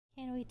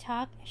we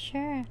talk?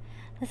 Sure.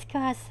 Let's go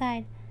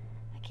outside.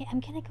 Okay, I'm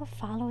gonna go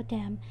follow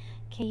them.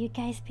 Okay, you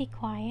guys be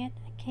quiet.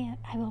 Okay,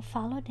 I will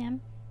follow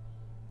them.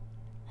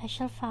 I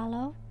shall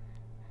follow.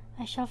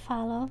 I shall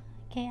follow.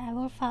 Okay, I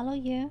will follow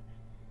you.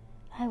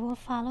 I will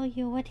follow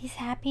you. What is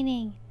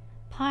happening?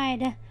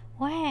 Pod,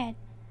 what?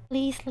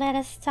 Please let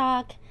us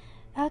talk.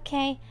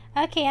 Okay,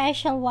 okay, I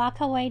shall walk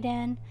away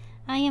then.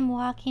 I am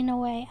walking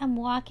away. I'm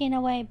walking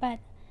away, but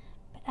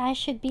I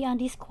should be on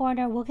this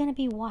corner. We're gonna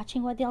be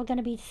watching what they're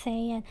gonna be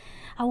saying.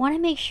 I want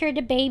to make sure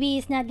the baby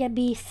is not gonna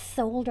be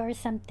sold or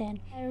something.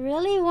 I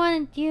really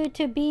want you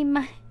to be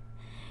my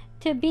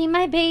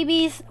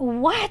babies.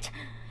 What?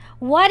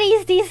 What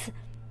is this?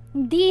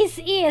 This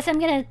is, I'm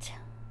gonna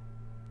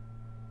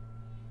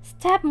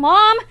step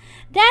mom.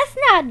 That's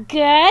not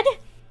good.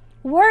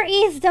 Where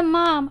is the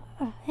mom?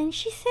 And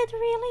she said,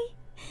 really?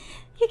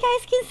 You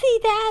guys can see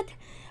that?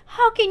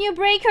 How can you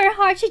break her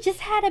heart? She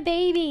just had a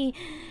baby.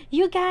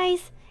 You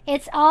guys,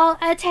 it's all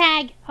a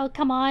tag. Oh,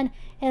 come on.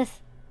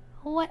 It's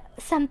what?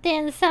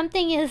 Something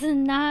is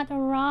not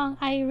wrong.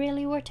 I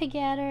really were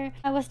together.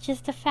 I was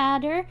just a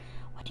father.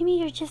 What do you mean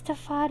you're just a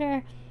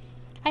father?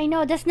 I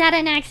know that's not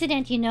an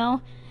accident, you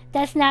know.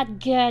 That's not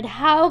good.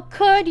 How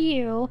could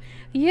you?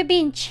 You've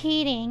been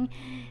cheating.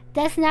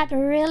 That's not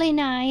really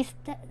nice.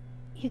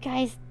 You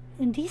guys,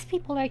 these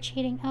people are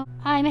cheating. Oh,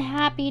 I'm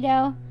happy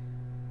though.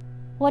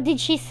 What did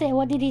she say?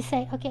 What did he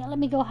say? Okay, let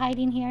me go hide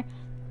in here.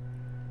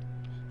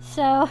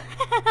 So,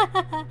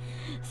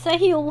 so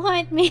you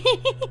want me?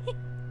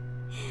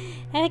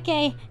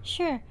 Okay,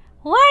 sure.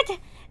 What?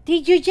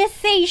 Did you just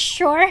say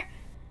sure?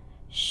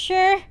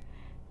 Sure.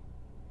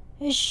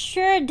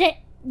 Sure,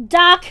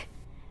 Doc.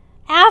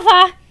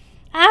 Ava,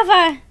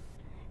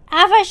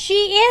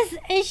 she is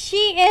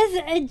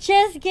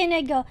just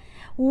gonna go.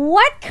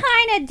 What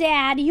kind of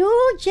dad?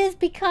 You just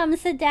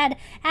becomes a dad.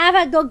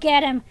 Ava, go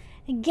get him.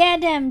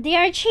 Get them. They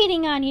are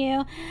cheating on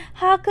you.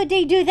 How could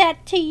they do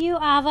that to you,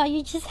 Ava?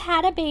 You just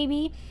had a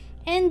baby.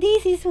 And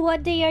this is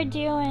what they are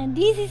doing.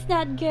 This is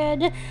not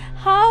good.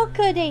 How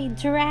could they?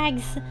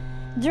 Drag.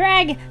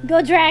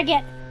 Go drag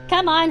it.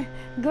 Come on.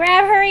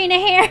 Grab her in the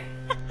hair.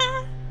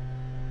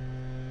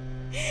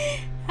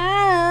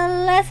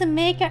 Let's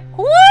make her.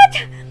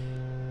 What?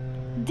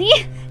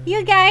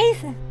 You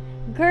guys.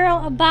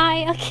 Girl,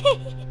 bye. Okay.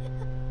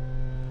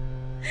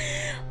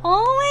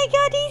 Oh my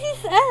god, this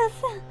is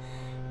us.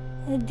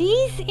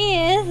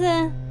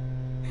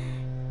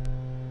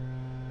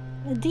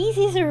 This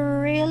is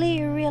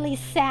really, really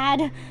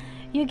sad.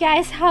 You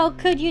guys, how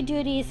could you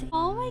do this?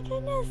 Oh my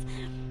goodness.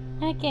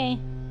 Okay.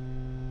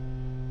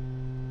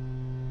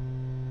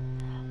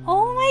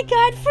 Oh my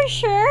god, for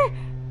sure.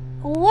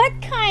 What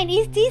kind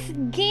is this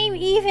game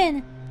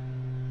even?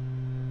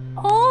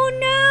 Oh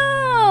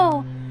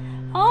no.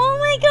 Oh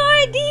my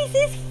god, this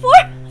is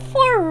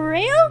for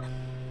real?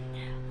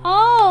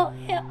 Oh,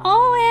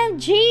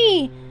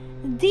 OMG.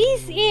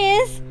 This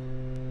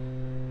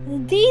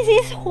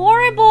is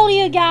horrible,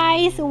 you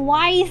guys.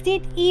 Why is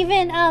it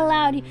even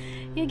allowed?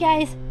 You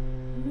guys,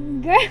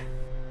 girl.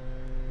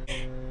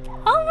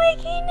 Oh my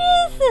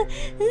goodness.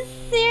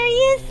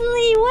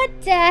 Seriously, what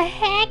the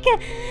heck?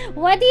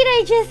 What did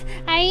I just...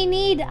 I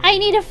need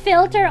a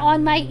filter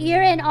on my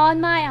ear and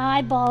on my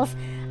eyeballs.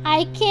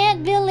 I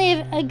can't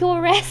believe... go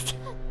rest.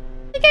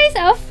 You guys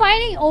are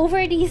fighting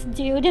over this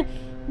dude.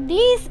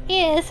 This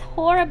is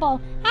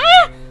horrible.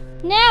 Ah!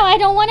 No, I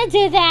don't want to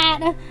do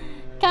that.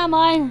 Come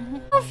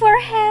on. Oh, for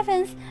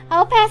heavens.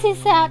 I'll pass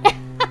this out.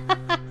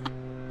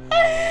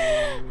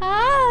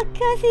 Ah,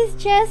 because it's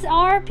just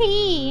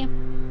RP.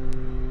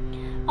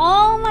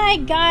 Oh my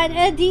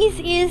god. This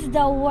is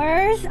the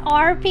worst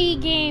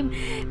RP game.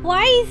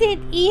 Why is it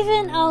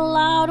even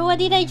allowed? What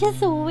did I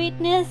just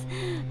witness?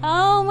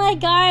 Oh my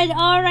god.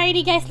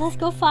 Alrighty, guys. Let's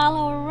go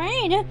follow.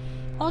 Right.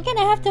 We're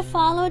gonna have to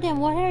follow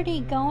them. Where are they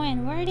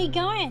going? Where are they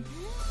going?